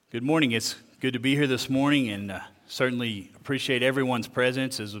Good morning. It's good to be here this morning, and certainly appreciate everyone's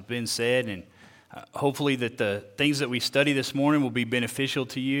presence, as has been said, and hopefully that the things that we study this morning will be beneficial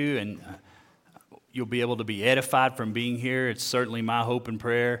to you, and you'll be able to be edified from being here. It's certainly my hope and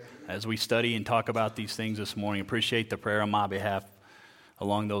prayer as we study and talk about these things this morning. Appreciate the prayer on my behalf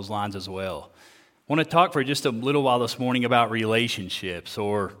along those lines as well. I want to talk for just a little while this morning about relationships,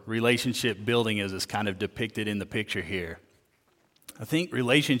 or relationship building as is kind of depicted in the picture here. I think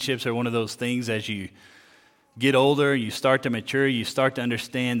relationships are one of those things as you get older, you start to mature, you start to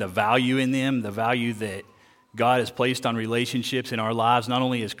understand the value in them, the value that God has placed on relationships in our lives, not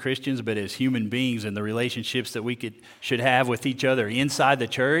only as Christians, but as human beings, and the relationships that we should have with each other inside the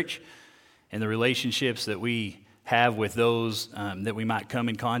church, and the relationships that we have with those that we might come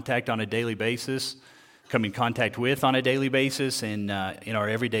in contact on a daily basis, come in contact with on a daily basis, and in our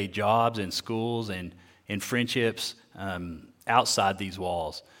everyday jobs and schools and in friendships outside these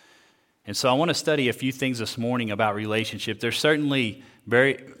walls. And so I want to study a few things this morning about relationship. There's certainly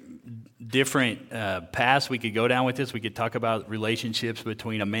very different paths we could go down with this. We could talk about relationships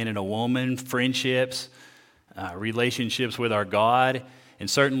between a man and a woman, friendships, relationships with our God, and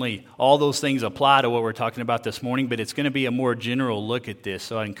certainly all those things apply to what we're talking about this morning, but it's going to be a more general look at this.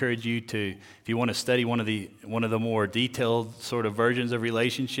 So I encourage you to, if you want to study one of the more detailed sort of versions of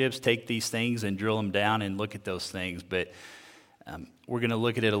relationships, take these things and drill them down and look at those things. But we're going to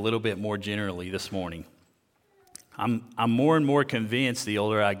look at it a little bit more generally this morning. I'm more and more convinced the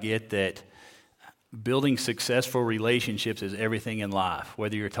older I get that building successful relationships is everything in life,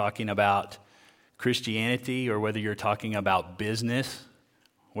 whether you're talking about Christianity or whether you're talking about business,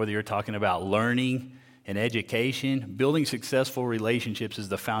 whether you're talking about learning and education. Building successful relationships is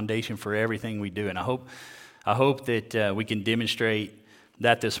the foundation for everything we do, and I hope that we can demonstrate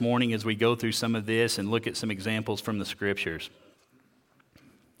that this morning as we go through some of this and look at some examples from the Scriptures.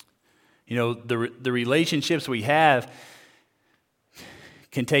 You know, the relationships we have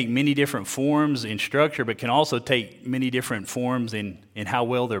can take many different forms in structure, but can also take many different forms in how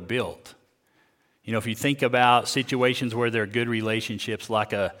well they're built. You know, if you think about situations where there are good relationships,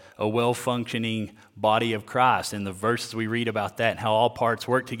 like a well-functioning body of Christ, and the verses we read about that and how all parts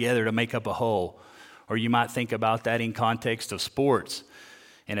work together to make up a whole. Or you might think about that in context of sports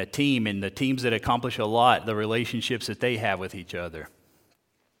and a team, and the teams that accomplish a lot, the relationships that they have with each other.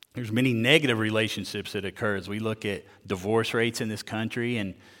 There's many negative relationships that occur as we look at divorce rates in this country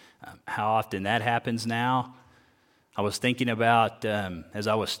and how often that happens now. I was thinking about, as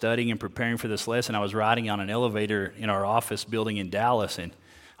I was studying and preparing for this lesson, I was riding on an elevator in our office building in Dallas, and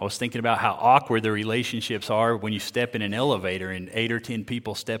I was thinking about how awkward the relationships are when you step in an elevator and 8 or 10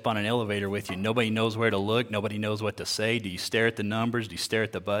 people step on an elevator with you. Nobody knows where to look. Nobody knows what to say. Do you stare at the numbers? Do you stare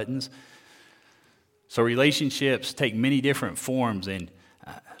at the buttons? So relationships take many different forms, and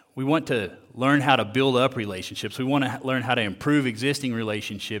we want to learn how to build up relationships. We want to learn how to improve existing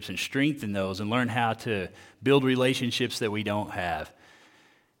relationships and strengthen those, and learn how to build relationships that we don't have.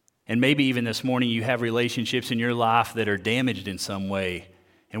 And maybe even this morning you have relationships in your life that are damaged in some way,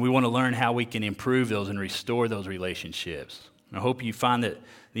 and we want to learn how we can improve those and restore those relationships. And I hope you find that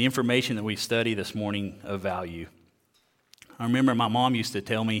the information that we study this morning of value. I remember my mom used to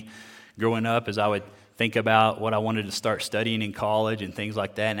tell me growing up, as I would think about what I wanted to start studying in college and things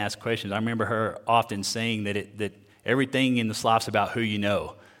like that and ask questions. I remember her often saying that everything in this life's about who you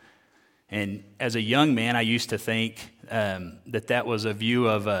know. And as a young man, I used to think that was a view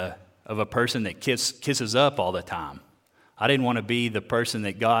of a person that kisses up all the time. I didn't want to be the person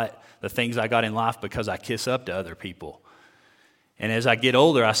that got the things I got in life because I kiss up to other people. And as I get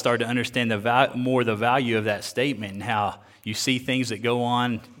older, I started to understand more the value of that statement, and how you see things that go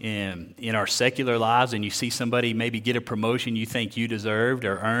on in our secular lives, and you see somebody maybe get a promotion you think you deserved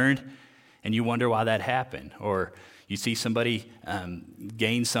or earned, and you wonder why that happened. Or you see somebody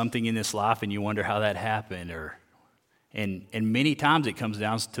gain something in this life, and you wonder how that happened. And many times it comes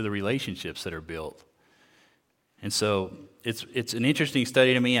down to the relationships that are built. And so it's an interesting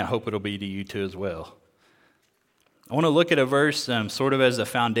study to me. I hope it'll be to you too as well. I want to look at a verse sort of as the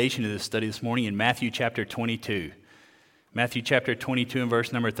foundation of this study this morning in Matthew chapter 22. Matthew chapter 22 and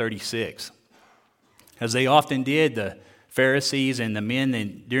verse number 36. As they often did, the Pharisees and the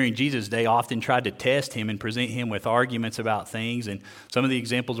men during Jesus' day often tried to test him and present him with arguments about things. And some of the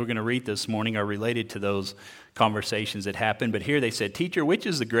examples we're going to read this morning are related to those conversations that happened. But here they said, "Teacher, which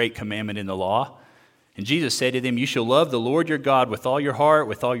is the great commandment in the law?" And Jesus said to them, "You shall love the Lord your God with all your heart,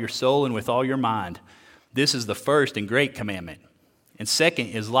 with all your soul, and with all your mind. This is the first and great commandment. And second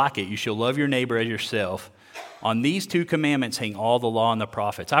is like it, you shall love your neighbor as yourself. On these two commandments hang all the law and the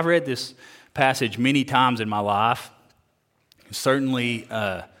prophets." I've read this passage many times in my life. Certainly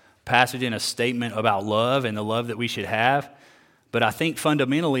passage and a statement about love and the love that we should have. But I think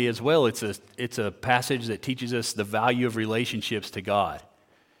fundamentally as well, it's a passage that teaches us the value of relationships to God.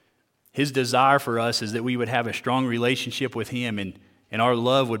 His desire for us is that we would have a strong relationship with Him, and our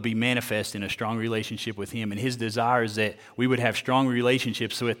love would be manifest in a strong relationship with Him. And His desire is that we would have strong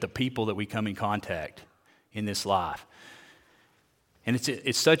relationships with the people that we come in contact in this life. And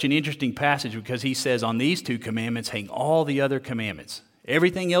it's such an interesting passage because He says, on these 2 commandments hang all the other commandments.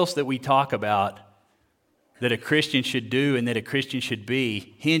 Everything else that we talk about that a Christian should do and that a Christian should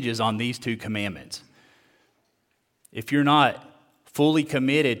be hinges on these 2 commandments. If you're not fully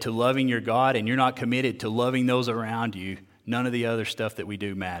committed to loving your God and you're not committed to loving those around you, none of the other stuff that we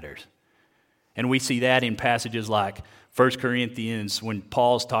do matters. And we see that in passages like 1 Corinthians when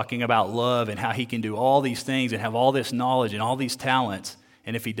Paul's talking about love and how he can do all these things and have all this knowledge and all these talents,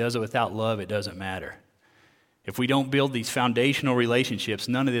 and if he does it without love, it doesn't matter. If we don't build these foundational relationships,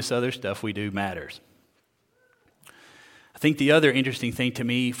 none of this other stuff we do matters. I think the other interesting thing to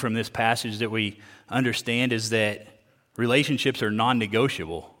me from this passage that we understand is that relationships are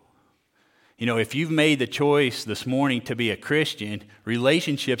non-negotiable. You know, if you've made the choice this morning to be a Christian,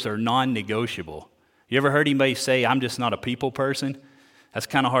 relationships are non-negotiable. You ever heard anybody say, I'm just not a people person? That's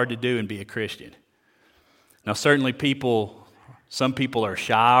kind of hard to do and be a Christian. Now, certainly some people are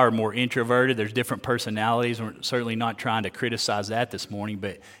shy or more introverted. There's different personalities. We're certainly not trying to criticize that this morning.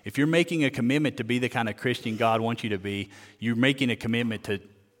 But if you're making a commitment to be the kind of Christian God wants you to be, you're making a commitment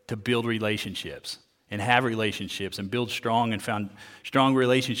to build relationships and have relationships and build strong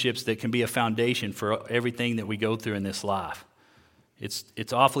relationships that can be a foundation for everything that we go through in this life.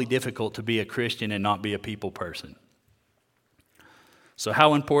 It's awfully difficult to be a Christian and not be a people person. So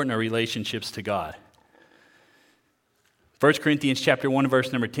how important are relationships to God? 1 Corinthians chapter 1,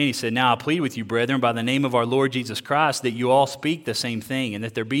 verse number 10, he said, Now I plead with you, brethren, by the name of our Lord Jesus Christ, that you all speak the same thing, and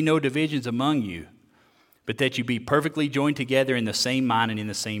that there be no divisions among you, but that you be perfectly joined together in the same mind and in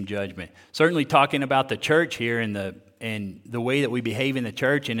the same judgment. Certainly talking about the church here and the way that we behave in the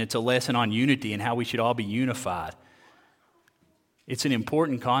church, and it's a lesson on unity and how we should all be unified. It's an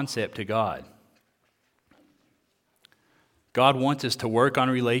important concept to God. God wants us to work on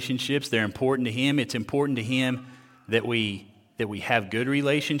relationships. They're important to Him. It's important to Him that we have good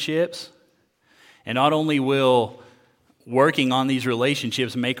relationships. And not only will working on these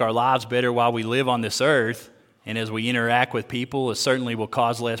relationships make our lives better while we live on this earth, and as we interact with people, it certainly will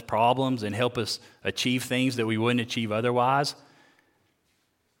cause less problems and help us achieve things that we wouldn't achieve otherwise.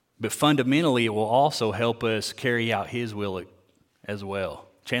 But fundamentally, it will also help us carry out His will as well.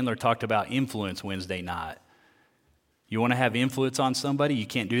 Chandler talked about influence Wednesday night. You want to have influence on somebody? You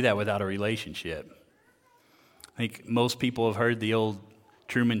can't do that without a relationship. I think most people have heard the old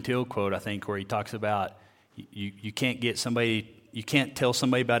Truman Till quote, I think, where he talks about you can't tell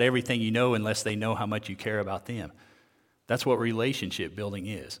somebody about everything you know unless they know how much you care about them. That's what relationship building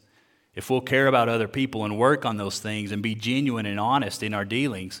is. If we'll care about other people and work on those things and be genuine and honest in our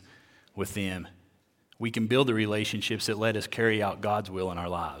dealings with them, we can build the relationships that let us carry out God's will in our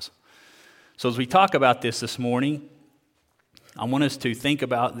lives. So as we talk about this morning, I want us to think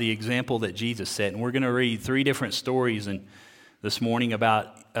about the example that Jesus set. And we're going to read 3 different stories this morning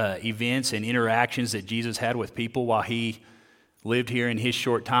about events and interactions that Jesus had with people while He lived here in His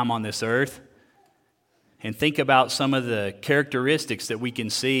short time on this earth. And think about some of the characteristics that we can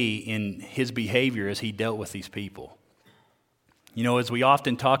see in His behavior as He dealt with these people. You know, as we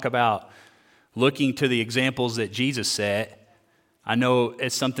often talk about looking to the examples that Jesus set, I know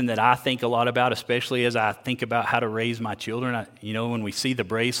it's something that I think a lot about, especially as I think about how to raise my children. When we see the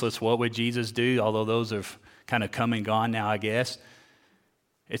bracelets, what would Jesus do? Although those have kind of come and gone now, I guess.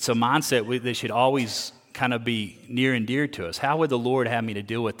 It's a mindset that should always kind of be near and dear to us. How would the Lord have me to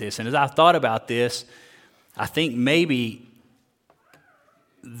deal with this? And as I thought about this, I think maybe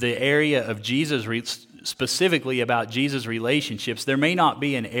the area of Jesus, specifically about Jesus' relationships, there may not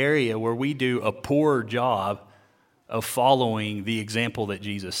be an area where we do a poorer job of following the example that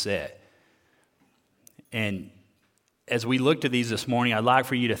Jesus set. And as we look to these this morning, I'd like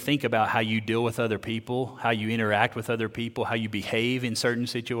for you to think about how you deal with other people, how you interact with other people, how you behave in certain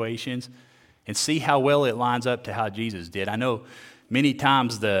situations, and see how well it lines up to how Jesus did. I know many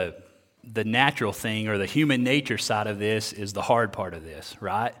times the natural thing or the human nature side of this is the hard part of this,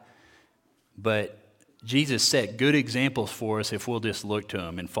 right? But Jesus set good examples for us if we'll just look to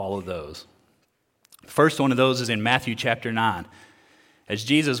Him and follow those. First one of those is in Matthew chapter 9. As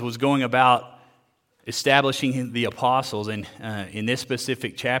Jesus was going about establishing the apostles, and in this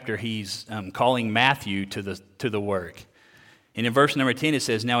specific chapter, He's calling Matthew to the work. And in verse number 10, it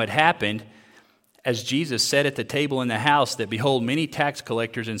says, Now it happened, as Jesus sat at the table in the house, that behold, many tax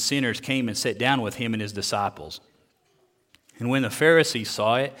collectors and sinners came and sat down with him and his disciples. And when the Pharisees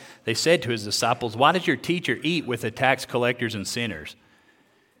saw it, they said to his disciples, "Why does your teacher eat with the tax collectors and sinners?"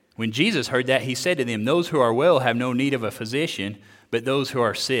 When Jesus heard that, he said to them, "Those who are well have no need of a physician, but those who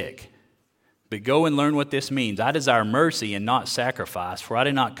are sick. But go and learn what this means. I desire mercy and not sacrifice, for I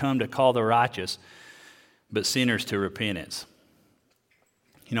did not come to call the righteous, but sinners to repentance."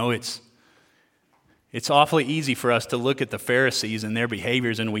 You know, it's awfully easy for us to look at the Pharisees and their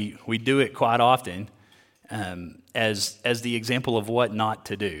behaviors, and we do it quite often, as the example of what not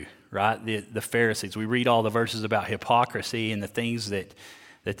to do, right? The Pharisees. We read all the verses about hypocrisy and the things that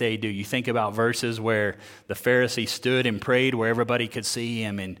they do. You think about verses where the Pharisee stood and prayed where everybody could see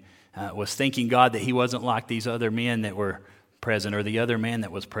him and was thanking God that he wasn't like these other men that were present or the other man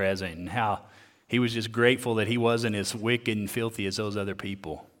that was present, and how he was just grateful that he wasn't as wicked and filthy as those other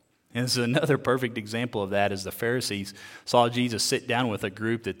people. And this is another perfect example of that, as the Pharisees saw Jesus sit down with a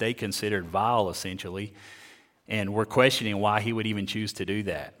group that they considered vile, essentially, and were questioning why he would even choose to do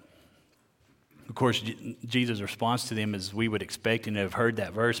that. Of course, Jesus' response to them, as we would expect and have heard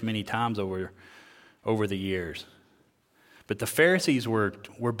that verse many times over the years. But the Pharisees were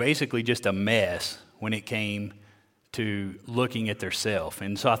basically just a mess when it came to looking at theirself.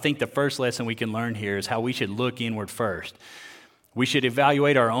 And so I think the first lesson we can learn here is how we should look inward first. We should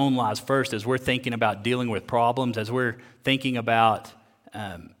evaluate our own lives first as we're thinking about dealing with problems, as we're thinking about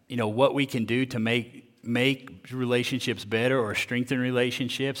what we can do to make relationships better or strengthen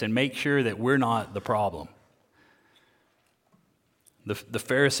relationships, and make sure that we're not the problem. The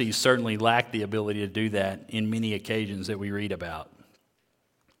Pharisees certainly lacked the ability to do that in many occasions that we read about.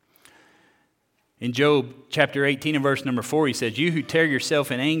 In Job chapter 18 and verse number 4, he says, "You who tear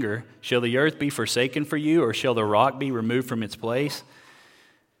yourself in anger, shall the earth be forsaken for you, or shall the rock be removed from its place?"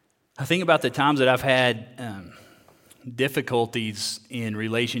 I think about the times that I've had difficulties in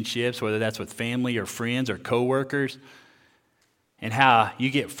relationships, whether that's with family or friends or coworkers, and how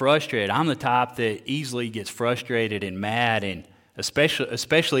you get frustrated. I'm the type that easily gets frustrated and mad, and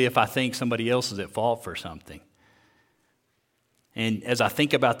especially if I think somebody else is at fault for something. And as I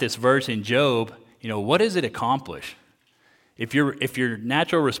think about this verse in Job, what does it accomplish? If your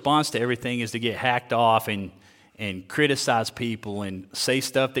natural response to everything is to get hacked off and criticize people and say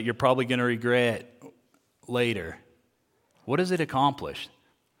stuff that you're probably going to regret later, what does it accomplish?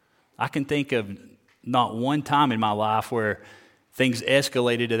 I can think of not one time in my life where things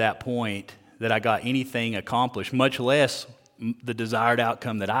escalated to that point that I got anything accomplished, much less the desired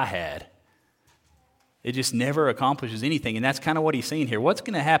outcome that I had. It just never accomplishes anything, and that's kind of what he's saying here. What's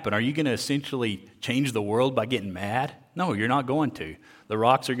going to happen? Are you going to essentially change the world by getting mad? No, you're not going to. The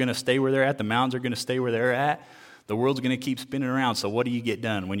rocks are going to stay where they're at. The mountains are going to stay where they're at. The world's going to keep spinning around, so what do you get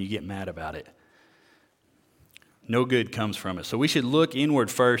done when you get mad about it? No good comes from it. So we should look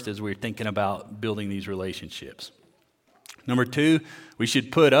inward first as we're thinking about building these relationships. Number 2, we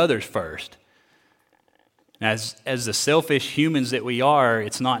should put others first. As the selfish humans that we are,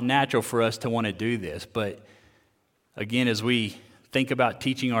 it's not natural for us to want to do this. But again, as we think about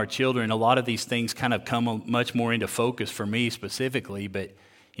teaching our children, a lot of these things kind of come much more into focus for me specifically. But,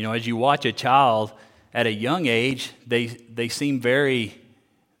 as you watch a child at a young age, they seem very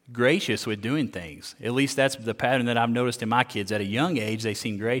gracious with doing things. At least that's the pattern that I've noticed in my kids. At a young age, they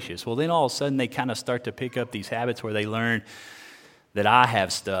seem gracious. Well, then all of a sudden, they kind of start to pick up these habits where they learn that I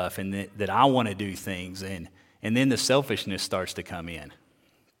have stuff and that I want to do things, and then the selfishness starts to come in.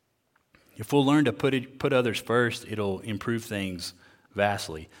 If we'll learn to put others first, it'll improve things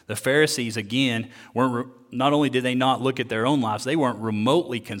vastly. The Pharisees, again, not only did they not look at their own lives, they weren't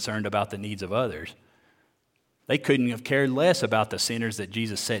remotely concerned about the needs of others. They couldn't have cared less about the sinners that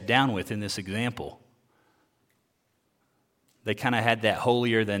Jesus sat down with in this example. They kind of had that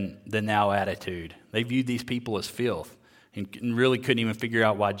holier than thou attitude. They viewed these people as filth, and really couldn't even figure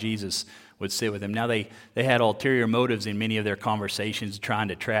out why Jesus would sit with them. Now, they had ulterior motives in many of their conversations, trying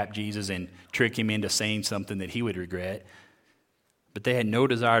to trap Jesus and trick him into saying something that he would regret. But they had no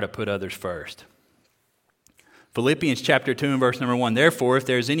desire to put others first. Philippians chapter 2 and verse number 1, "Therefore, if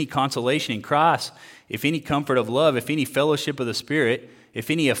there is any consolation in Christ, if any comfort of love, if any fellowship of the Spirit, if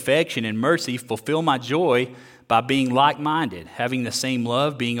any affection and mercy, fulfill my joy by being like-minded, having the same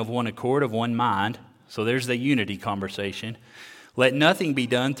love, being of one accord, of one mind." So there's the unity conversation. "Let nothing be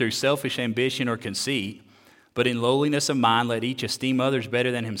done through selfish ambition or conceit, but in lowliness of mind let each esteem others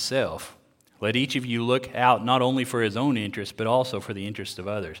better than himself. Let each of you look out not only for his own interest, but also for the interest of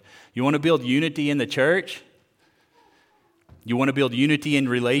others." You want to build unity in the church? You want to build unity in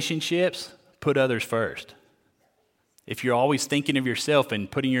relationships? Put others first. if you're always thinking of yourself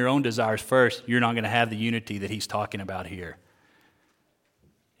and putting your own desires first, you're not going to have the unity that he's talking about here.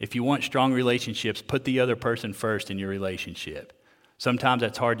 If you want strong relationships, put the other person first in your relationship. Sometimes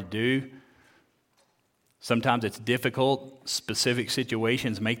that's hard to do. Sometimes it's difficult. Specific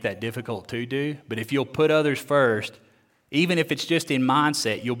situations make that difficult to do. But if you'll put others first, even if it's just in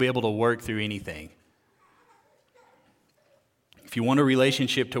mindset, you'll be able to work through anything. If you want a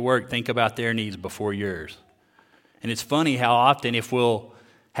relationship to work, think about their needs before yours. And it's funny how often if we'll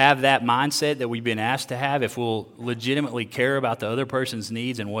have that mindset that we've been asked to have, if we'll legitimately care about the other person's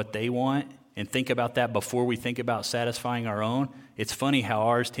needs and what they want, and think about that before we think about satisfying our own, it's funny how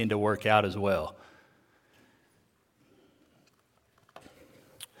ours tend to work out as well.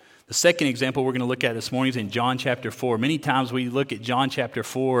 The second example we're going to look at this morning is in John chapter 4. Many times we look at John chapter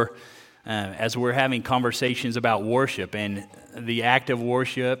 4 as we're having conversations about worship and the act of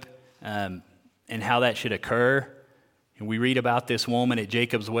worship and how that should occur. And we read about this woman at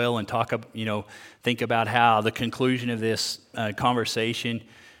Jacob's well and think about how the conclusion of this conversation,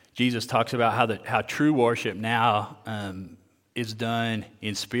 Jesus talks about how true worship now is done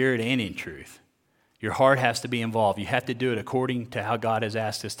in spirit and in truth. Your heart has to be involved. You have to do it according to how God has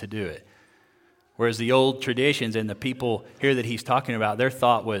asked us to do it. Whereas the old traditions and the people here that he's talking about, their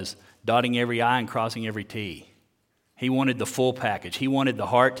thought was dotting every I and crossing every T. He wanted the full package. He wanted the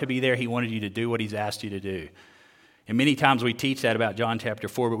heart to be there. He wanted you to do what he's asked you to do. And many times we teach that about John chapter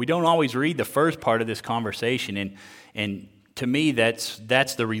 4, but we don't always read the first part of this conversation. And to me, that's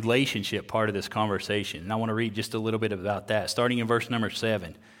the relationship part of this conversation. And I want to read just a little bit about that, starting in verse number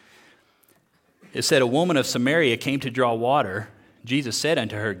 7. It said, "A woman of Samaria came to draw water. Jesus said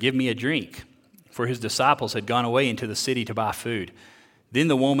unto her, 'Give me a drink,' for his disciples had gone away into the city to buy food. Then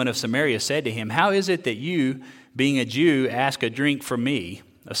the woman of Samaria said to him, 'How is it that you, being a Jew, ask a drink from me,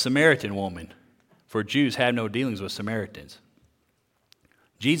 a Samaritan woman?' For Jews have no dealings with Samaritans.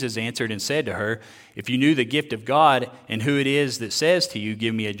 Jesus answered and said to her, 'If you knew the gift of God and who it is that says to you,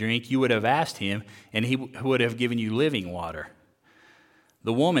 "Give me a drink," you would have asked him, and he would have given you living water.'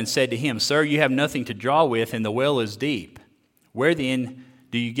 The woman said to him, 'Sir, you have nothing to draw with, and the well is deep. Where then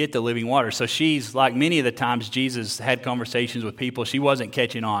do you get the living water?'" So she's, like many of the times Jesus had conversations with people, she wasn't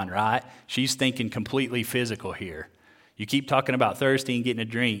catching on, right? She's thinking completely physical here. You keep talking about thirsty and getting a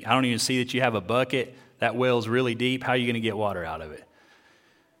drink. I don't even see that you have a bucket. That well's really deep. How are you going to get water out of it?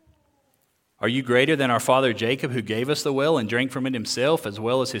 "Are you greater than our father Jacob, who gave us the well and drank from it himself, as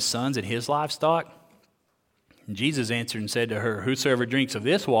well as his sons and his livestock?" And Jesus answered and said to her, "Whosoever drinks of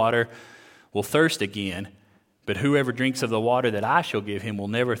this water will thirst again, but whoever drinks of the water that I shall give him will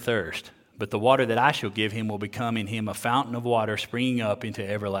never thirst. But the water that I shall give him will become in him a fountain of water springing up into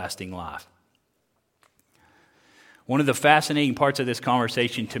everlasting life." One of the fascinating parts of this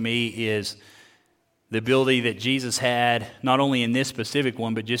conversation to me is the ability that Jesus had, not only in this specific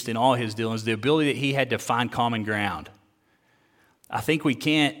one, but just in all his dealings, the ability that he had to find common ground. I think we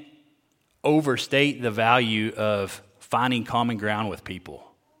can't overstate the value of finding common ground with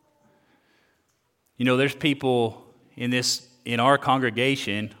people. You know, there's people in our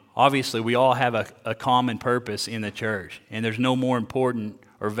congregation, obviously we all have a common purpose in the church, and there's no more important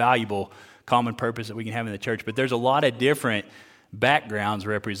or valuable common purpose that we can have in the church, but there's a lot of different backgrounds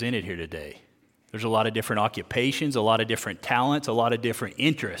represented here today. There's a lot of different occupations, a lot of different talents, a lot of different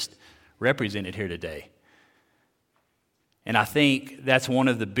interests represented here today. And I think that's one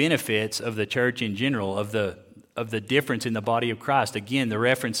of the benefits of the church in general, of the difference in the body of Christ. Again, the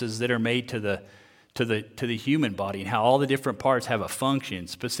references that are made to the human body and how all the different parts have a function,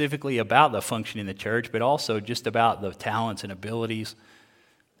 specifically about the function in the church, but also just about the talents and abilities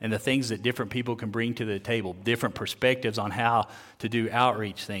and the things that different people can bring to the table, different perspectives on how to do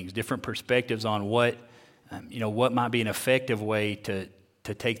outreach things, different perspectives on what might be an effective way to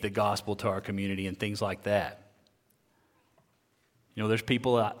take the gospel to our community and things like that. You know, there's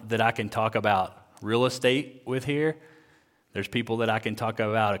people that I can talk about real estate with here. There's people that I can talk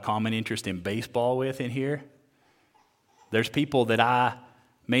about a common interest in baseball with in here. There's people that I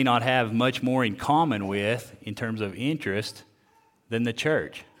may not have much more in common with in terms of interest than the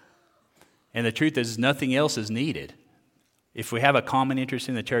church. And the truth is, nothing else is needed. If we have a common interest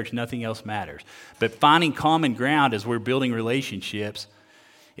in the church, nothing else matters. But finding common ground as we're building relationships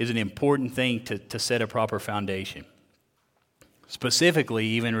is an important thing to set a proper foundation. Specifically,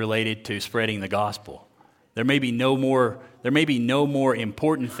 even related to spreading the gospel. There may be no more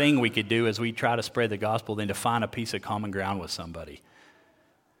important thing we could do as we try to spread the gospel than to find a piece of common ground with somebody.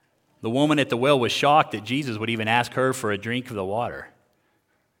 The woman at the well was shocked that Jesus would even ask her for a drink of the water.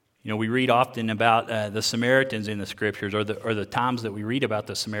 We read often about the Samaritans in the Scriptures, or the times that we read about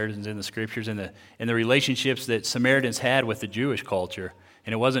the Samaritans in the Scriptures, and the relationships that Samaritans had with the Jewish culture,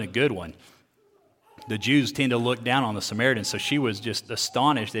 and it wasn't a good one. The Jews tend to look down on the Samaritans, so she was just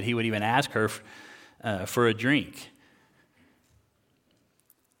astonished that he would even ask her for a drink.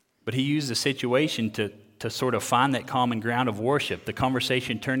 But he used the situation to sort of find that common ground of worship. The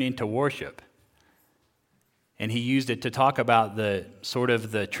conversation turned into worship. And he used it to talk about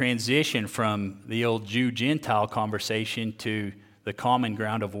the transition from the old Jew-Gentile conversation to the common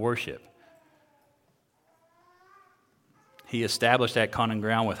ground of worship. He established that common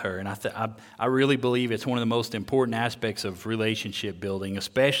ground with her. And I really believe it's one of the most important aspects of relationship building,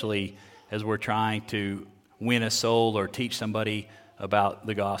 especially as we're trying to win a soul or teach somebody about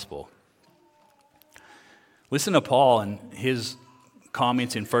the gospel. Listen to Paul and his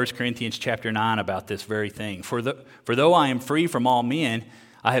comments in 1 Corinthians chapter 9 about this very thing. For though I am free from all men,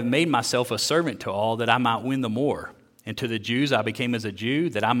 I have made myself a servant to all, that I might win the more. And to the Jews I became as a Jew,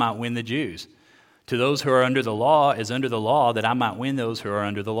 that I might win the Jews. To those who are under the law, as under the law, that I might win those who are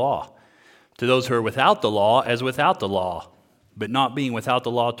under the law. To those who are without the law, as without the law, but not being without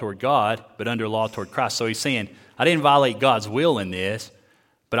the law toward God, but under law toward Christ. So he's saying, I didn't violate God's will in this,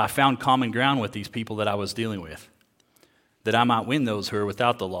 but I found common ground with these people that I was dealing with, that I might win those who are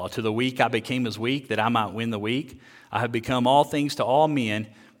without the law. To the weak I became as weak, that I might win the weak. I have become all things to all men,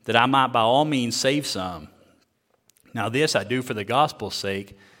 that I might by all means save some. Now this I do for the gospel's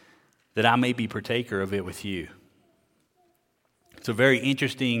sake, that I may be partaker of it with you. It's a very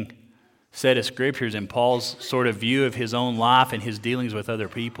interesting set of scriptures in Paul's sort of view of his own life and his dealings with other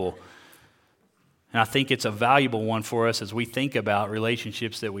people. And I think it's a valuable one for us as we think about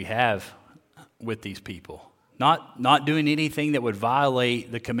relationships that we have with these people. Not doing anything that would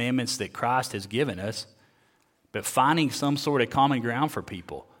violate the commandments that Christ has given us, but finding some sort of common ground for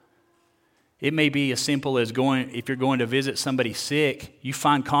people. It may be as simple as if you're going to visit somebody sick, you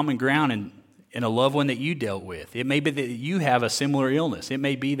find common ground in a loved one that you dealt with. It may be that you have a similar illness. It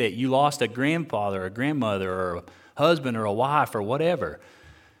may be that you lost a grandfather or a grandmother or a husband or a wife or whatever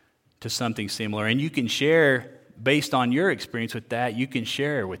to something similar. And you can share, based on your experience with that, you can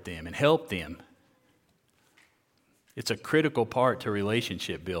share with them and help them. It's a critical part to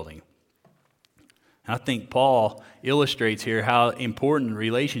relationship building. And I think Paul illustrates here how important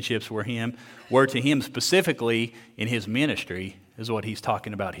relationships were to him specifically in his ministry, is what he's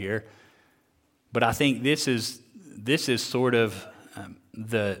talking about here. But I think this is sort of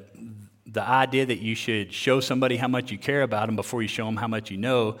the idea that you should show somebody how much you care about them before you show them how much you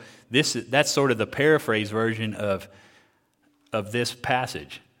know. That's sort of the paraphrase version of this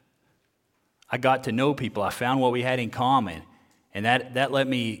passage. I got to know people. I found what we had in common. And that let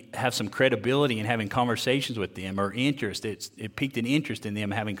me have some credibility in having conversations with them, or interest. It piqued an interest in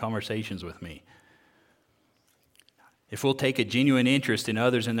them having conversations with me. If we'll take a genuine interest in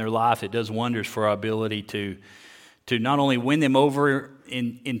others in their life, it does wonders for our ability to not only win them over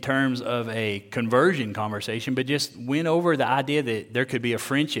in terms of a conversion conversation, but just win over the idea that there could be a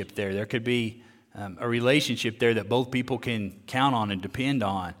friendship there. There could be a relationship there that both people can count on and depend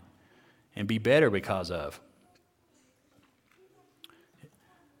on and be better because of.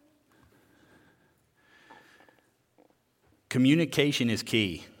 Communication is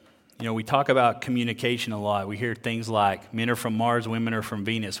key. We talk about communication a lot. We hear things like men are from Mars, women are from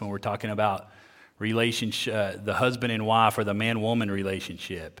Venus when we're talking about relationship, the husband and wife or the man-woman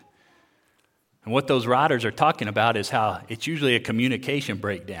relationship. And what those writers are talking about is how it's usually a communication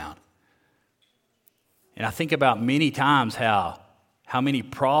breakdown. And I think about many times how many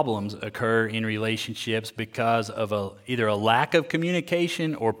problems occur in relationships because of either a lack of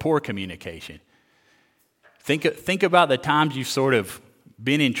communication or poor communication. Think about the times you've sort of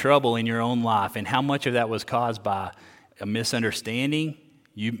been in trouble in your own life and how much of that was caused by a misunderstanding.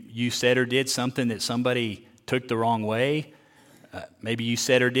 You said or did something that somebody took the wrong way. Maybe you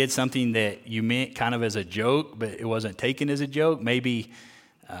said or did something that you meant kind of as a joke, but it wasn't taken as a joke. Maybe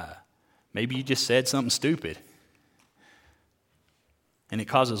you just said something stupid. And it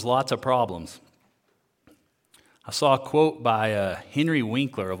causes lots of problems. I saw a quote by Henry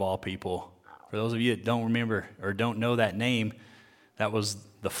Winkler, of all people. For those of you that don't remember or don't know that name, that was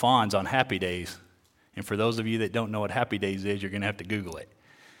the Fonz on Happy Days. And for those of you that don't know what Happy Days is, you're going to have to Google it.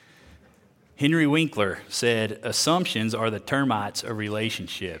 Henry Winkler said, assumptions are the termites of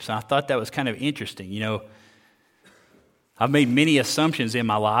relationships. And I thought that was kind of interesting. I've made many assumptions in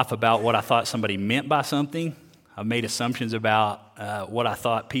my life about what I thought somebody meant by something. I've made assumptions about what I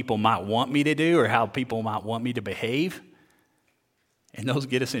thought people might want me to do or how people might want me to behave. And those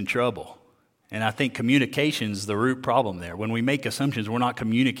get us in trouble. And I think communication's the root problem there. When we make assumptions, we're not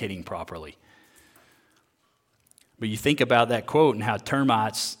communicating properly. But you think about that quote and how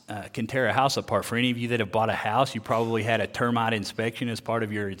termites can tear a house apart. For any of you that have bought a house, you probably had a termite inspection as part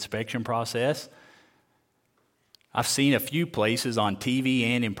of your inspection process. I've seen a few places on TV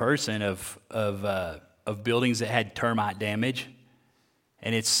and in person of buildings that had termite damage.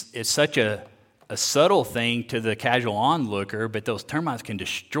 And it's such a subtle thing to the casual onlooker, but those termites can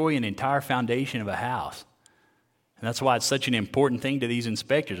destroy an entire foundation of a house. And that's why it's such an important thing to these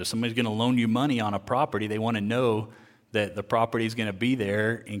inspectors. If somebody's going to loan you money on a property, they want to know that the property is going to be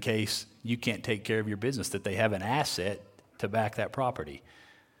there in case you can't take care of your business, that they have an asset to back that property.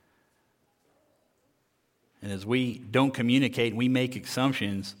 And as we don't communicate and we make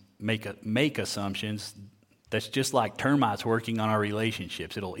assumptions, make assumptions, that's just like termites working on our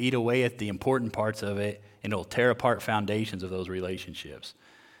relationships. It'll eat away at the important parts of it, and it'll tear apart foundations of those relationships.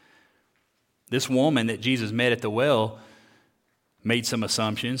 This woman that Jesus met at the well made some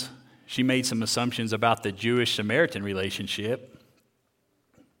assumptions. She made some assumptions about the Jewish-Samaritan relationship.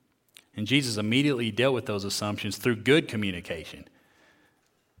 And Jesus immediately dealt with those assumptions through good communication.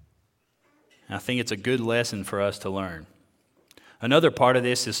 And I think it's a good lesson for us to learn. Another part of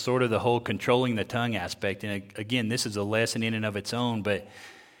this is sort of the whole controlling the tongue aspect. And again, this is a lesson in and of its own. But,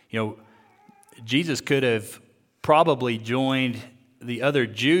 Jesus could have probably joined the other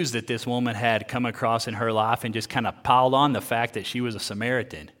Jews that this woman had come across in her life and just kind of piled on the fact that she was a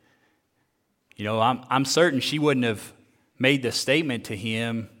Samaritan. I'm certain she wouldn't have made the statement to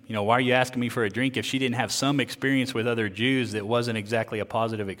him, why are you asking me for a drink, if she didn't have some experience with other Jews that wasn't exactly a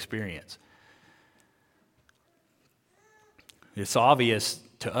positive experience. It's obvious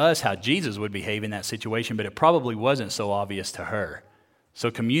to us how Jesus would behave in that situation, but it probably wasn't so obvious to her.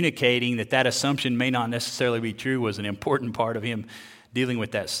 So communicating that assumption may not necessarily be true was an important part of him dealing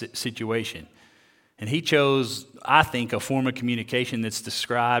with that situation. And he chose, I think, a form of communication that's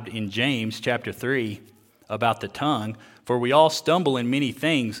described in James chapter 3 about the tongue. For we all stumble in many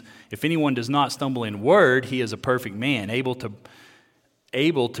things. If anyone does not stumble in word, he is a perfect man, able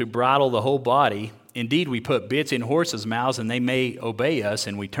to bridle the whole body. Indeed, we put bits in horses' mouths, and they may obey us,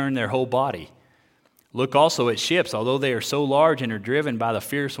 and we turn their whole body. Look also at ships. Although they are so large and are driven by the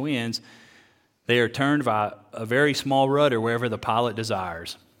fierce winds, they are turned by a very small rudder wherever the pilot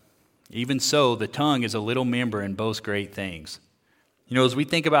desires. Even so, the tongue is a little member and boasts great things. As we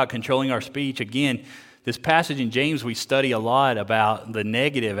think about controlling our speech, again, this passage in James, we study a lot about the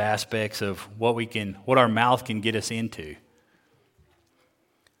negative aspects of what our mouth can get us into.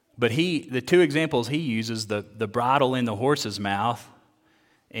 But the two examples he uses, the bridle in the horse's mouth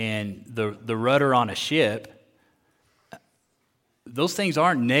and the rudder on a ship, those things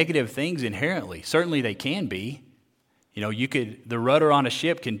aren't negative things inherently. Certainly they can be. The rudder on a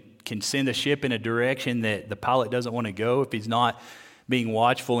ship can send a ship in a direction that the pilot doesn't want to go if he's not being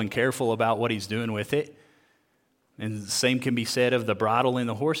watchful and careful about what he's doing with it. And the same can be said of the bridle in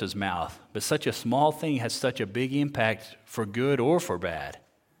the horse's mouth. But such a small thing has such a big impact for good or for bad.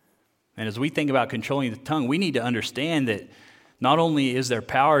 And as we think about controlling the tongue, we need to understand that not only is there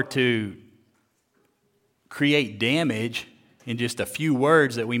power to create damage in just a few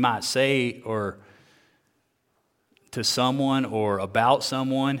words that we might say or to someone or about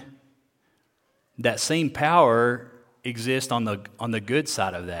someone, that same power exists on the good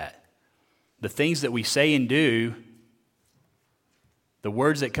side of that. The things that we say and do, the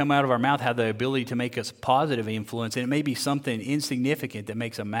words that come out of our mouth have the ability to make us positive influence, and it may be something insignificant that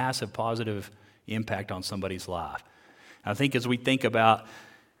makes a massive positive impact on somebody's life. I think as we think about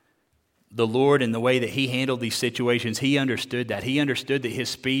the Lord and the way that he handled these situations, he understood that. He understood that his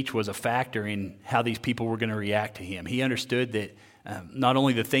speech was a factor in how these people were going to react to him. He understood that not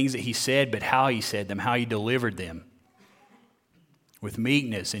only the things that he said, but how he said them, how he delivered them with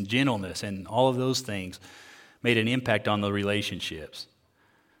meekness and gentleness, and all of those things made an impact on the relationships.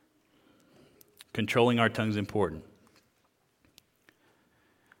 Controlling our tongue is important.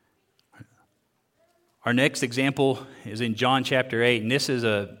 Our next example is in John chapter 8,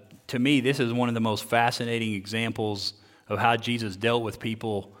 and to me, this is one of the most fascinating examples of how Jesus dealt with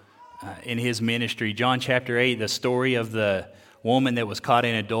people in his ministry. John chapter 8, the story of the woman that was caught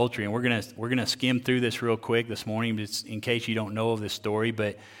in adultery, and we're gonna skim through this real quick this morning, just in case you don't know of this story.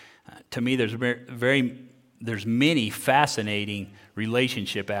 But to me, there's many fascinating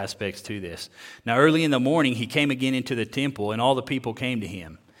relationship aspects to this. Now, early in the morning, he came again into the temple, and all the people came to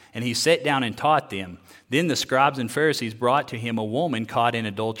him. And he sat down and taught them. Then the scribes and Pharisees brought to him a woman caught in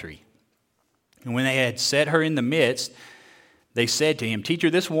adultery. And when they had set her in the midst, they said to him, "Teacher,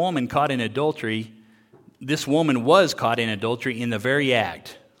 this woman was caught in adultery in the very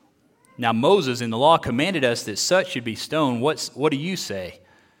act. Now Moses in the law commanded us that such should be stoned. What do you say?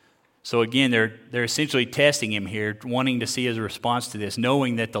 So again, they're essentially testing him here, wanting to see his response to this,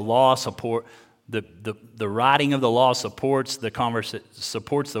 knowing that the law the writing of the law supports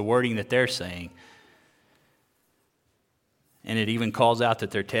the wording that they're saying. And it even calls out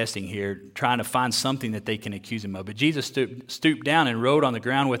that they're testing here, trying to find something that they can accuse him of. But Jesus stooped down and wrote on the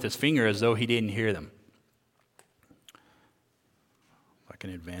ground with his finger as though he didn't hear them. If I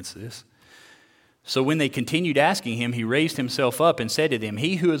can advance this. So when they continued asking him, he raised himself up and said to them,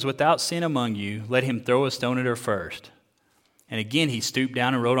 "He who is without sin among you, let him throw a stone at her first." And again he stooped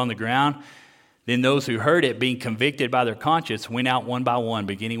down and wrote on the ground. Then those who heard it, being convicted by their conscience, went out one by one,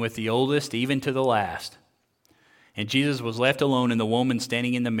 beginning with the oldest even to the last. And Jesus was left alone and the woman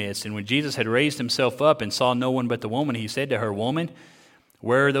standing in the midst. And when Jesus had raised himself up and saw no one but the woman, he said to her, "Woman,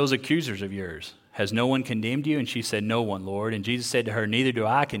 where are those accusers of yours? Has no one condemned you?" And she said, "No one, Lord." And Jesus said to her, "Neither do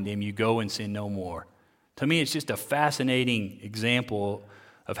I condemn you. Go and sin no more." To me, it's just a fascinating example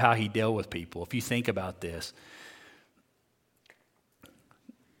of how he dealt with people. If you think about this,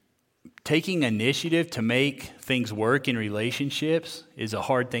 taking initiative to make things work in relationships is a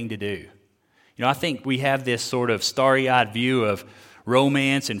hard thing to do. You know, I think we have this sort of starry-eyed view of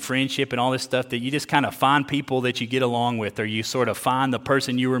romance and friendship and all this stuff that you just kind of find people that you get along with, or you sort of find the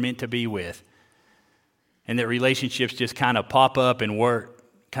person you were meant to be with. And that relationships just kind of pop up and work.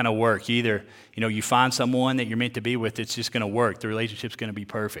 You either, you find someone that you're meant to be with, it's just going to work. The relationship's going to be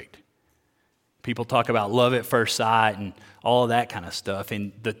perfect. People talk about love at first sight and all of that kind of stuff.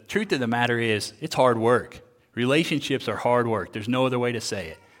 And the truth of the matter is, it's hard work. Relationships are hard work. There's no other way to say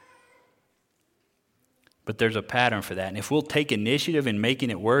it. But there's a pattern for that. And if we'll take initiative in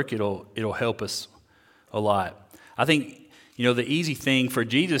making it work, it'll help us a lot. I think, the easy thing for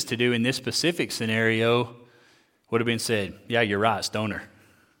Jesus to do in this specific scenario would have been said, "Yeah, you're right, stone her."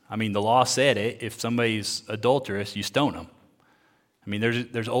 I mean, the law said it. If somebody's adulterous, you stone them. I mean,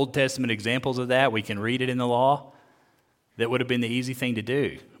 there's Old Testament examples of that. We can read it in the law. That would have been the easy thing to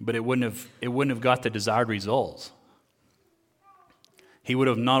do, but it wouldn't have got the desired results. He would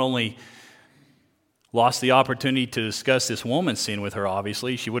have not only lost the opportunity to discuss this woman's sin with her,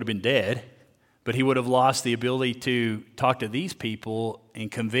 obviously, she would have been dead, but he would have lost the ability to talk to these people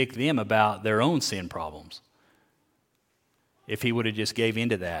and convict them about their own sin problems if he would have just gave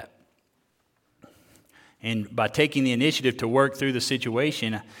into that. And by taking the initiative to work through the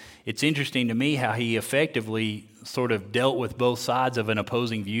situation, it's interesting to me how he effectively sort of dealt with both sides of an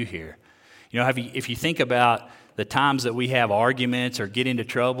opposing view here. If you think about the times that we have arguments or get into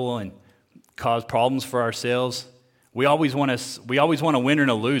trouble and cause problems for ourselves, we always want a winner and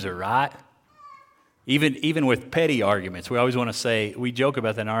a loser, right? Even with petty arguments, we always want to say, we joke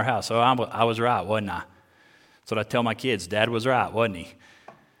about that in our house. "Oh, I was right, wasn't I?" That's what I tell my kids. Dad was right, wasn't he?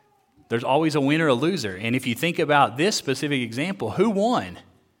 There's always a winner or a loser. And if you think about this specific example, who won?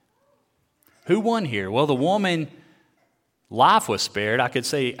 Who won here? Well, the woman, life was spared. I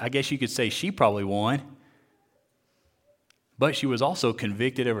guess you could say she probably won. But she was also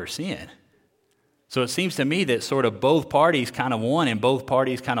convicted of her sin. So it seems to me that sort of both parties kind of won and both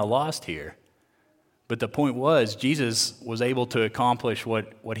parties kind of lost here. But the point was, Jesus was able to accomplish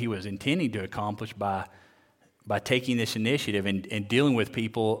what he was intending to accomplish by taking this initiative and dealing with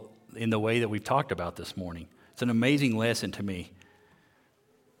people in the way that we've talked about this morning. It's an amazing lesson to me.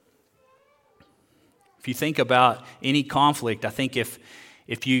 If you think about any conflict, I think if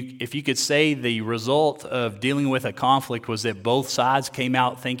you could say the result of dealing with a conflict was that both sides came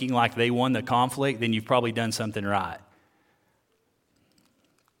out thinking like they won the conflict, then you've probably done something right.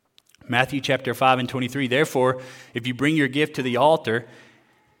 Matthew chapter 5 and 23, "Therefore, if you bring your gift to the altar,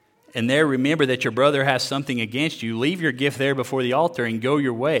 and there remember that your brother has something against you, leave your gift there before the altar and go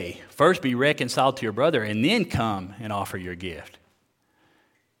your way. First be reconciled to your brother, and then come and offer your gift."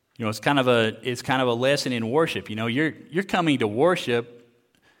 It's kind of a lesson in worship. You're coming to worship,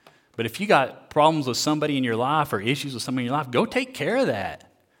 but if you got problems with somebody in your life or issues with somebody in your life, go take care of that.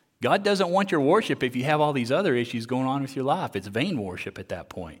 God doesn't want your worship if you have all these other issues going on with your life. It's vain worship at that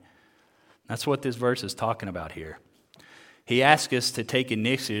point. That's what this verse is talking about here. He asks us to take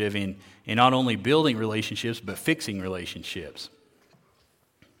initiative in not only building relationships, but fixing relationships.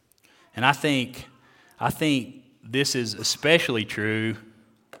 And I think this is especially true.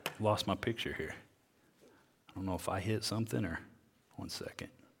 Lost my picture here. I don't know if I hit something or... One second.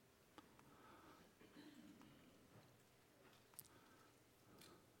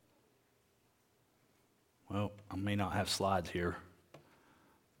 Well, I may not have slides here.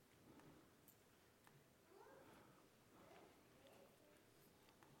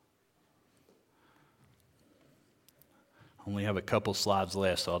 Only have a couple slides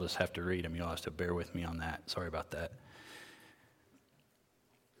left, so I'll just have to read them. You'll have to bear with me on that. Sorry about that.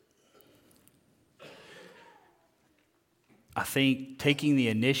 I think taking the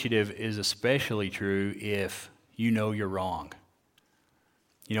initiative is especially true if you know you're wrong.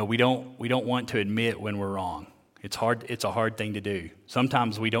 You know, we don't want to admit when we're wrong. It's hard. It's a hard thing to do.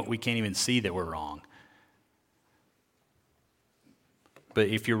 Sometimes we can't even see that we're wrong. But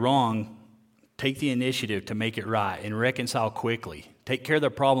if you're wrong, take the initiative to make it right and reconcile quickly. Take care of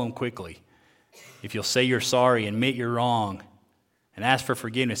the problem quickly. If you'll say you're sorry, admit you're wrong, and ask for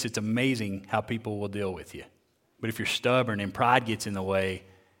forgiveness, it's amazing how people will deal with you. But if you're stubborn and pride gets in the way,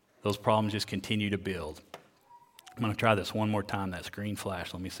 those problems just continue to build. I'm going to try this one more time, that screen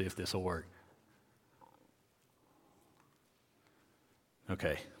flash. Let me see if this will work.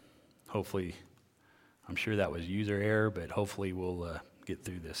 Okay. Hopefully, I'm sure that was user error, but hopefully we'll get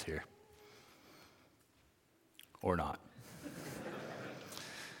through this here. Or not.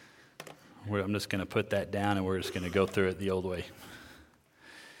 I'm just going to put that down and we're just going to go through it the old way.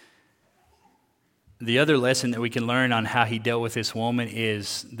 The other lesson that we can learn on how he dealt with this woman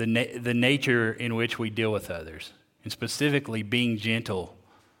is the nature in which we deal with others, and specifically being gentle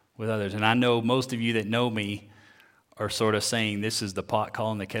with others. And I know most of you that know me are sort of saying this is the pot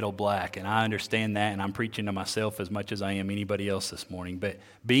calling the kettle black, and I understand that, and I'm preaching to myself as much as I am anybody else this morning. But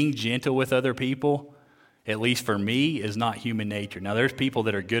being gentle with other people, at least for me, is not human nature. Now, there's people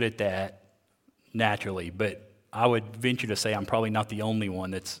that are good at that naturally, but I would venture to say I'm probably not the only one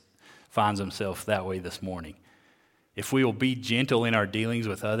that finds himself that way this morning. If we will be gentle in our dealings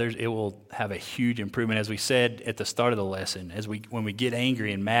with others, it will have a huge improvement. As we said at the start of the lesson, when we get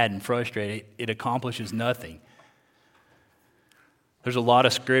angry and mad and frustrated, it accomplishes nothing. There's a lot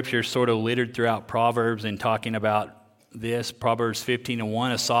of scripture sort of littered throughout Proverbs and talking about this. Proverbs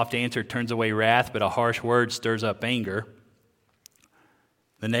 15:1, a soft answer turns away wrath, but a harsh word stirs up anger.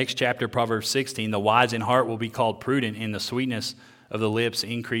 The next chapter, Proverbs 16, the wise in heart will be called prudent, and the sweetness of the lips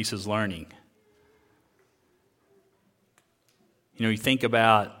increases learning. You know, you think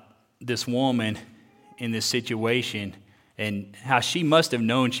about this woman in this situation and how she must have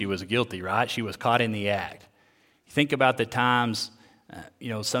known she was guilty, right? She was caught in the act. You think about the times,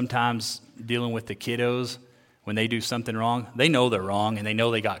 sometimes dealing with the kiddos when they do something wrong. They know they're wrong and they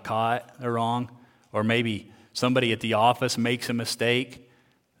know they got caught, they're wrong. Or maybe somebody at the office makes a mistake.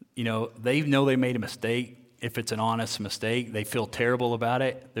 You know, they know they made a mistake. If it's an honest mistake, they feel terrible about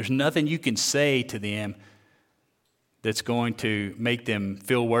it. There's nothing you can say to them that's going to make them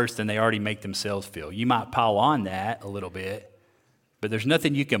feel worse than they already make themselves feel. You might pile on that a little bit, but there's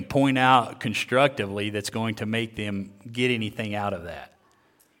nothing you can point out constructively that's going to make them get anything out of that.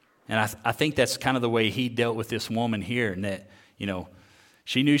 And I think that's kind of the way he dealt with this woman here, and that, you know,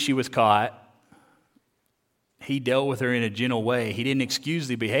 she knew she was caught. He dealt with her in a gentle way. He didn't excuse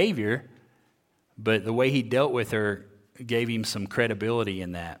the behavior, but the way he dealt with her gave him some credibility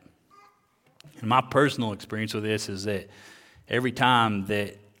in that. And my personal experience with this is that every time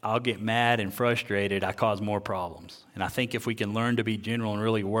that I'll get mad and frustrated, I cause more problems. And I think if we can learn to be gentle and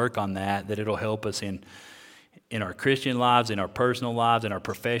really work on that it'll help us in our Christian lives, in our personal lives, in our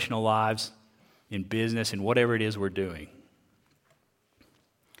professional lives, in business, and whatever it is we're doing.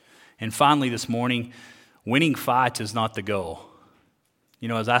 And finally this morning, winning fights is not the goal. You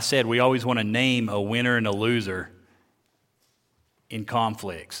know, as I said, we always want to name a winner and a loser in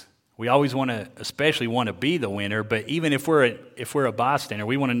conflicts. We always especially want to be the winner, but even if we're a bystander,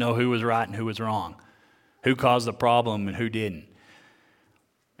 we want to know who was right and who was wrong, who caused the problem and who didn't.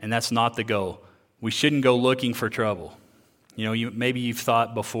 And that's not the goal. We shouldn't go looking for trouble. You know, maybe you've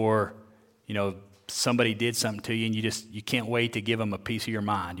thought before, you know, somebody did something to you and you can't wait to give them a piece of your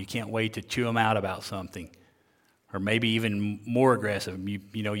mind. You can't wait to chew them out about something. Or maybe even more aggressive,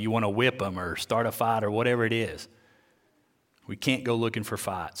 you want to whip them or start a fight or whatever it is. We can't go looking for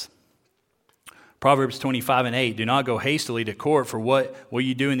fights. Proverbs 25:8, do not go hastily to court, for what will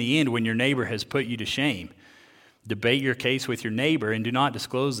you do in the end when your neighbor has put you to shame? Debate your case with your neighbor and do not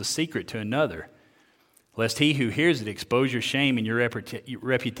disclose the secret to another, lest he who hears it expose your shame and your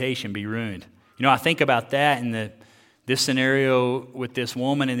reputation be ruined. You know, I think about that in this scenario with this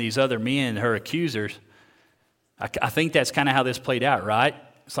woman and these other men, her accusers. I think that's kind of how this played out, right?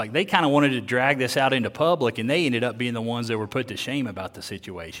 It's like they kind of wanted to drag this out into public, and they ended up being the ones that were put to shame about the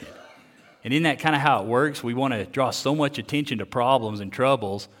situation. And isn't that kind of how it works? We want to draw so much attention to problems and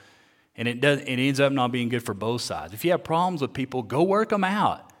troubles, and it ends up not being good for both sides. If you have problems with people, go work them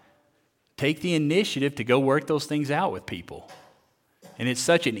out. Take the initiative to go work those things out with people. And it's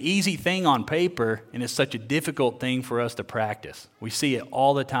such an easy thing on paper, and it's such a difficult thing for us to practice. We see it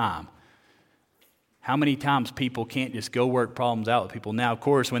all the time. How many times people can't just go work problems out with people? Now, of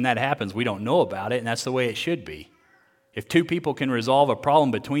course, when that happens, we don't know about it, and that's the way it should be. If two people can resolve a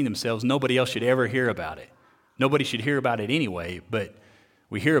problem between themselves, nobody else should ever hear about it. Nobody should hear about it anyway, but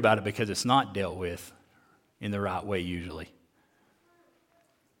we hear about it because it's not dealt with in the right way usually.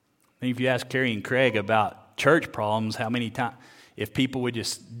 And if you ask Carrie and Craig about church problems, how many times, if people would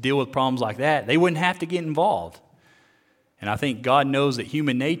just deal with problems like that, they wouldn't have to get involved. And I think God knows that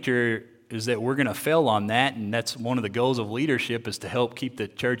human nature is that we're going to fail on that, and that's one of the goals of leadership is to help keep the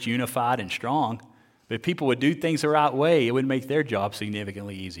church unified and strong. But if people would do things the right way, it would make their job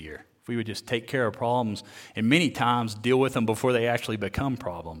significantly easier. If we would just take care of problems and many times deal with them before they actually become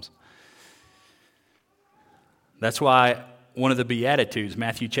problems. That's why one of the Beatitudes,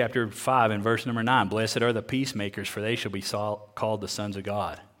 Matthew chapter 5 and verse number 9, blessed are the peacemakers, for they shall be called the sons of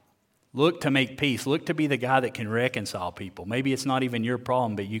God. Look to make peace. Look to be the guy that can reconcile people. Maybe it's not even your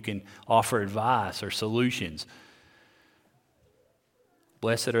problem, but you can offer advice or solutions.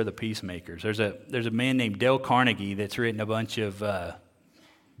 Blessed are the peacemakers. There's a man named Dale Carnegie that's written a bunch of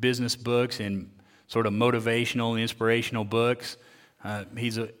business books and sort of motivational and inspirational books.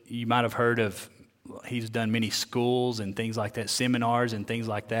 You might have heard of, he's done many schools and things like that, seminars and things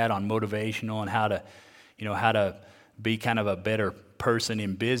like that on motivational and how to be kind of a better person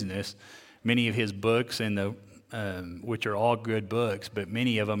in business. Many of his books, which are all good books, but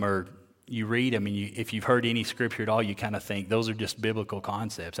many of them are, you read them and if you've heard any scripture at all, you kind of think those are just biblical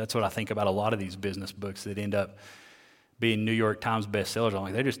concepts. That's what I think about a lot of these business books that end up being New York Times bestsellers. I'm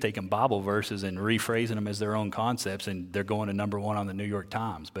like, they're just taking Bible verses and rephrasing them as their own concepts, and they're going to number one on the New York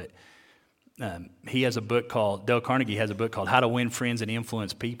Times. But he has a book called, Dale Carnegie has a book called How to Win Friends and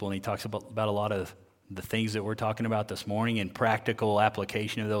Influence People, and he talks about a lot of the things that we're talking about this morning and practical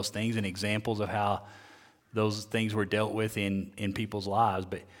application of those things and examples of how those things were dealt with in people's lives.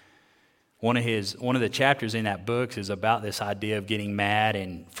 But one of the chapters in that book is about this idea of getting mad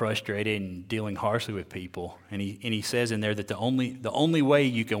and frustrated and dealing harshly with people. And he says in there that the only way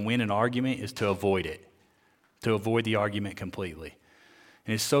you can win an argument is to avoid it, to avoid the argument completely.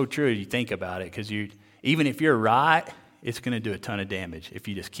 And it's so true. You think about it, because even if you're right, it's going to do a ton of damage if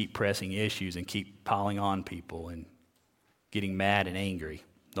you just keep pressing issues and keep piling on people and getting mad and angry.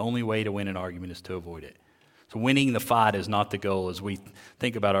 The only way to win an argument is to avoid it. So winning the fight is not the goal as we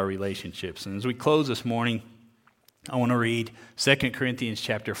think about our relationships. And as we close this morning, I want to read 2 Corinthians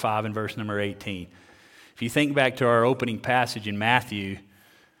chapter 5 and verse number 18. If you think back to our opening passage in Matthew,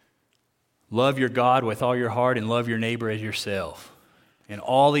 love your God with all your heart and love your neighbor as yourself. And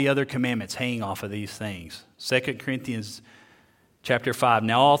all the other commandments hang off of these things. 2 Corinthians chapter 5,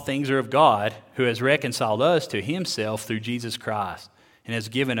 now all things are of God, who has reconciled us to himself through Jesus Christ and has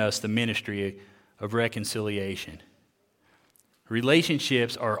given us the ministry of reconciliation.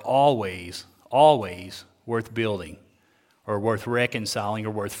 Relationships are always worth building or worth reconciling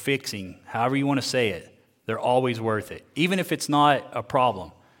or worth fixing, however you want to say it. They're always worth it. Even if it's not a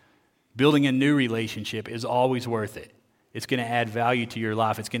problem, building a new relationship is always worth it. It's going to add value to your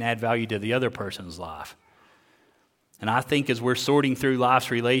life. It's going to add value to the other person's life. And I think as we're sorting through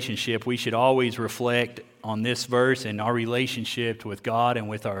life's relationship, we should always reflect on this verse and our relationship with God and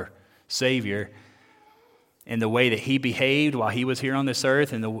with our Savior and the way that he behaved while he was here on this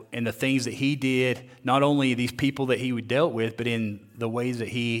earth and the things that he did, not only these people that he dealt with, but in the ways that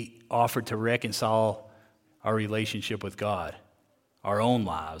he offered to reconcile our relationship with God, our own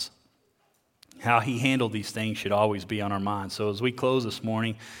lives. How he handled these things should always be on our minds. So as we close this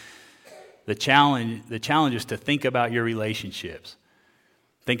morning, the challenge is to think about your relationships.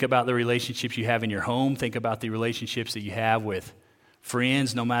 Think about the relationships you have in your home. Think about the relationships that you have with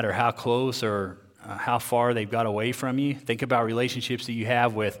friends, no matter how close or how far they've got away from you. Think about relationships that you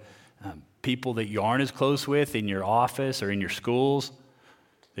have with people that you aren't as close with in your office or in your schools,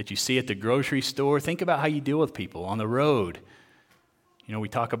 that you see at the grocery store. Think about how you deal with people on the road. You know, we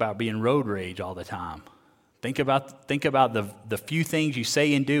talk about being road rage all the time. Think about the few things you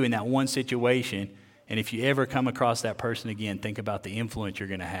say and do in that one situation, and if you ever come across that person again, think about the influence you're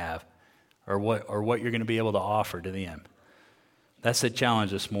going to have or what you're going to be able to offer to them. That's the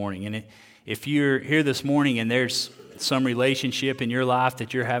challenge this morning. And if you're here this morning and there's some relationship in your life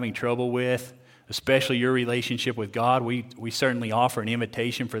that you're having trouble with, especially your relationship with God, we certainly offer an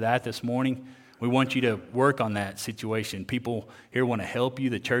invitation for that this morning. We want you to work on that situation. People here want to help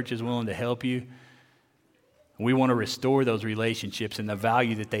you. The church is willing to help you. We want to restore those relationships and the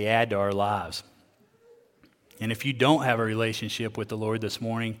value that they add to our lives. And if you don't have a relationship with the Lord this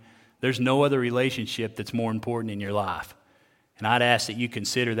morning, there's no other relationship that's more important in your life. And I'd ask that you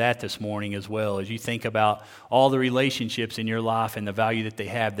consider that this morning as well. As you think about all the relationships in your life and the value that they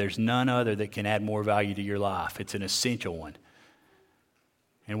have, there's none other that can add more value to your life. It's an essential one.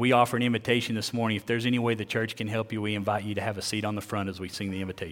 And we offer an invitation this morning. If there's any way the church can help you, we invite you to have a seat on the front as we sing the invitation.